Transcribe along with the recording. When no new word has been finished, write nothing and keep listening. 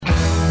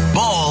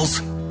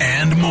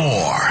and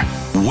more.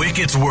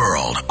 Wicket's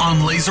World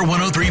on Laser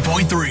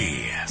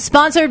 103.3.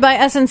 Sponsored by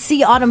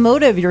S&C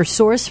Automotive, your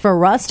source for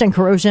rust and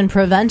corrosion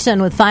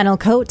prevention with Final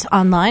Coat,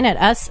 online at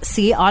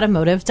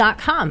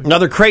scautomotive.com.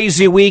 Another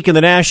crazy week in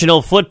the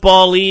National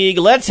Football League.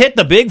 Let's hit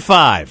the Big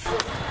Five.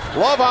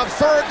 Love on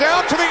third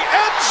down to the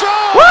end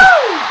zone.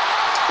 Woo!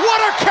 What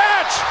a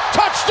catch!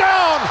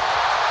 Touchdown!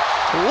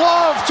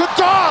 Love to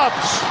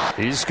Dobbs.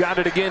 He's got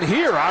it again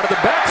here out of the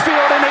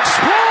backfield and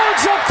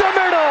explodes up the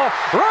middle.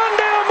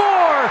 Rondale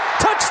Moore,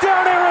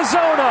 touchdown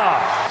Arizona.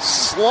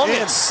 Slung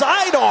it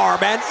sidearm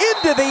and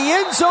into the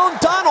end zone.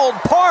 Donald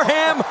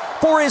Parham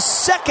for his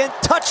second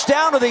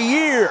touchdown of the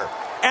year.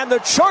 And the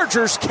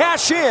Chargers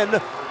cash in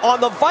on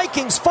the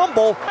Vikings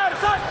fumble.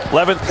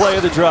 11th play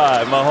of the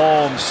drive.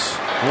 Mahomes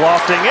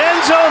lofting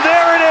end zone.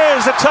 There it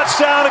is. A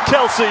touchdown to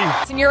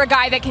Kelce. And you're a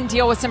guy that can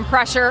deal with some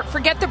pressure.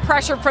 Forget the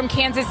pressure from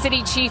Kansas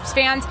City Chiefs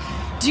fans.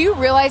 Do you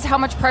realize how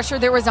much pressure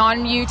there was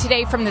on you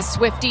today from the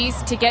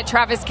Swifties to get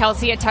Travis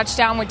Kelce a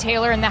touchdown with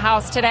Taylor in the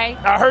house today?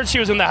 I heard she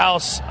was in the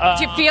house.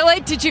 Did you feel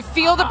it? Did you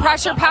feel the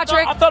pressure,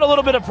 Patrick? I felt a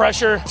little bit of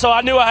pressure, so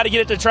I knew I had to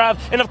get it to Trav.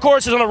 And, of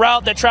course, it's on the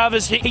route that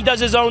Travis, he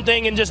does his own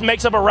thing and just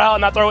makes up a route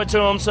and I throw it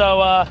to him.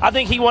 So I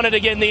think he wanted to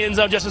get in the end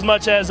zone just as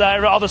much as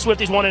all the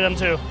Swifties wanted him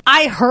to.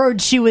 I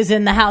heard she was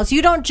in the house.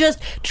 You don't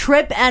just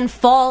trip and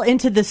fall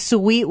into the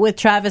suite with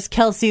Travis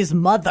Kelce's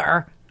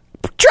mother.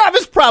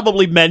 Travis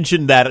probably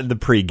mentioned that in the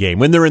pregame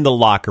when they're in the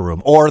locker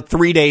room or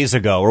 3 days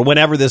ago or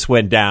whenever this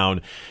went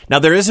down. Now,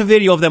 there is a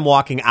video of them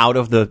walking out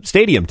of the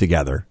stadium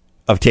together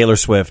of Taylor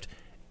Swift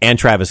and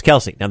Travis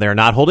Kelce. Now, they're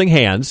not holding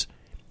hands,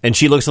 and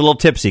she looks a little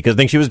tipsy because I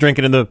think she was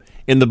drinking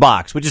in the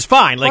box, which is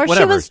fine. Like, or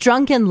whatever. She was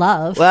drunk in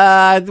love.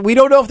 We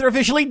don't know if they're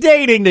officially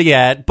dating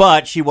yet,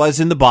 but she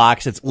was in the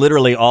box. It's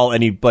literally all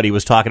anybody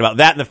was talking about.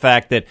 That and the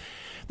fact that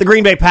the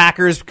Green Bay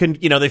Packers,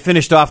 they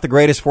finished off the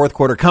greatest fourth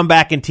quarter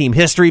comeback in team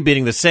history,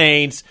 beating the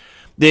Saints.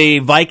 The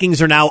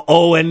Vikings are now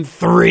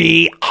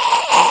 0-3,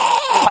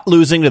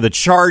 losing to the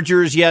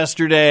Chargers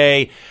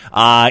yesterday.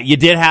 You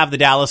did have the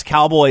Dallas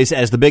Cowboys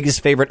as the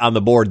biggest favorite on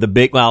the board.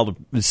 The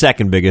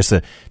second biggest.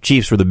 The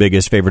Chiefs were the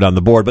biggest favorite on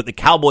the board. But the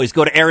Cowboys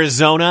go to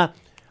Arizona,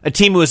 a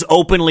team who was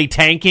openly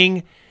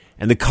tanking,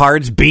 and the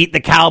Cards beat the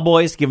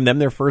Cowboys, giving them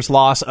their first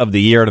loss of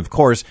the year. And, of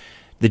course,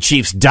 the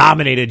Chiefs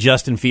dominated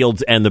Justin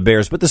Fields and the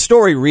Bears. But the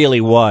story really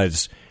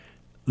was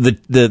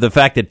the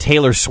fact that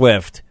Taylor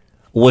Swift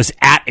was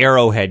at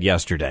Arrowhead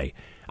yesterday.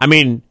 I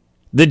mean,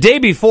 the day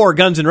before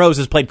Guns N'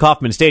 Roses played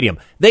Kauffman Stadium,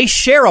 they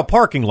share a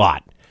parking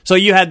lot. So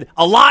you had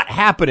a lot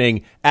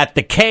happening at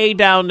the K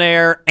down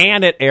there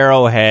and at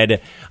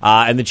Arrowhead.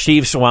 And the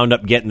Chiefs wound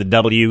up getting the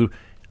W.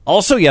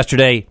 Also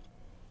yesterday,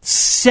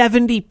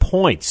 70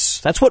 points.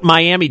 That's what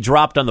Miami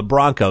dropped on the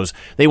Broncos.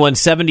 They won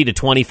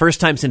 70-20.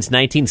 First time since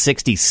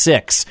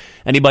 1966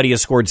 anybody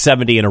has scored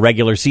 70 in a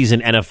regular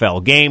season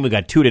NFL game. We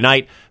got 2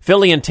 tonight.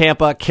 Philly and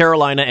Tampa,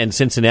 Carolina and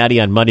Cincinnati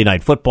on Monday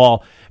Night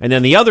Football. And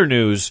then the other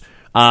news,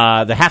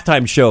 the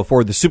halftime show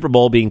for the Super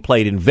Bowl being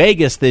played in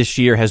Vegas this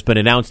year has been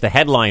announced. The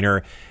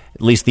headliner,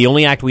 at least the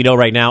only act we know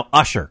right now,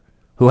 Usher,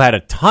 who had a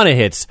ton of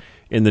hits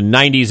in the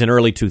 90s and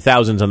early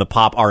 2000s on the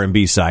pop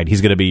R&B side. He's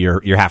going to be your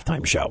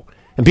halftime show.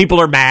 And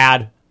people are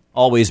mad,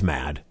 always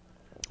mad.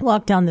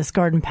 Walk down this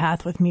garden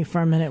path with me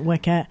for a minute,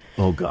 Wicket.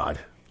 Oh, God.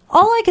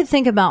 All I could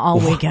think about all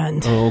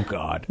weekend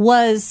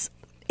was,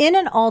 in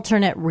an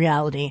alternate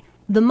reality,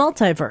 the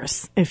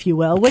multiverse, if you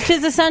will, which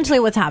is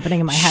essentially what's happening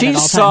in my head at all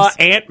times. She saw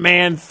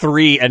Ant-Man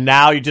 3, and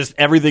now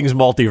everything's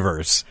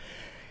multiverse.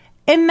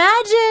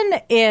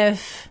 Imagine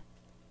if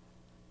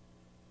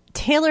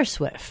Taylor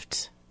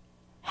Swift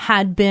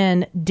had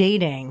been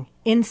dating,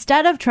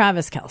 instead of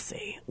Travis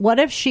Kelce, what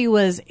if she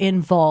was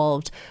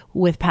involved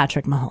with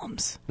Patrick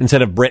Mahomes?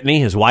 Instead of Brittany,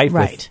 his wife,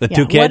 right. with the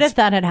two kids? What if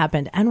that had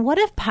happened? And what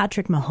if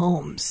Patrick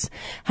Mahomes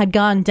had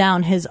gone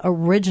down his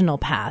original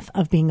path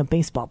of being a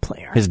baseball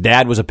player? His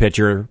dad was a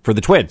pitcher for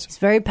the Twins. He's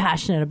very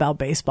passionate about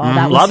baseball.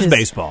 Loves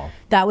baseball.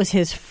 That was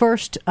his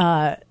first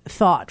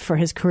thought for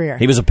his career.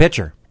 He was a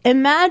pitcher.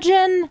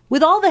 Imagine,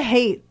 with all the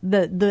hate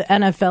that the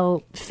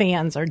NFL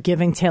fans are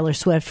giving Taylor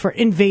Swift for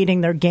invading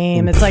their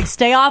game, it's like,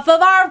 stay off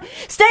of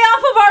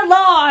our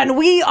lawn.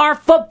 We are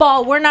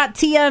football. We're not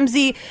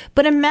TMZ.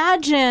 But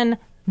imagine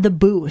the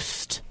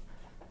boost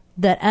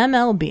that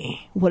MLB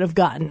would have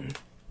gotten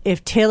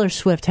if Taylor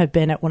Swift had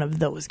been at one of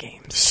those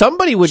games.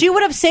 She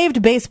would have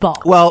saved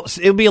baseball. Well,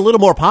 it would be a little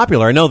more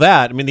popular. I know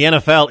that. I mean, the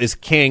NFL is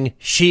king.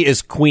 She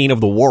is queen of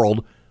the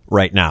world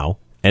right now.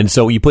 And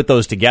so you put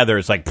those together,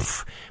 it's like,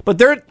 pff. But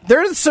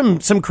there's some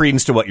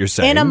credence to what you're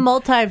saying. In a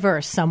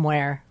multiverse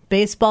somewhere,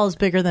 baseball is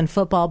bigger than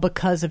football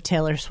because of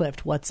Taylor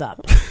Swift. What's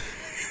up?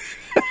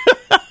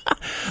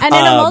 And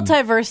in a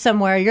multiverse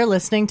somewhere, you're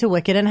listening to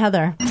Wicket and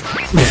Heather.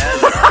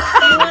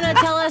 You want to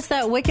tell us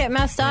that Wicket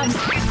messed up?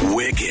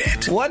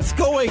 Wicket. What's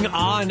going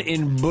on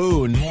in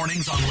Boone?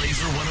 Mornings on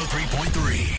Laser 103.3.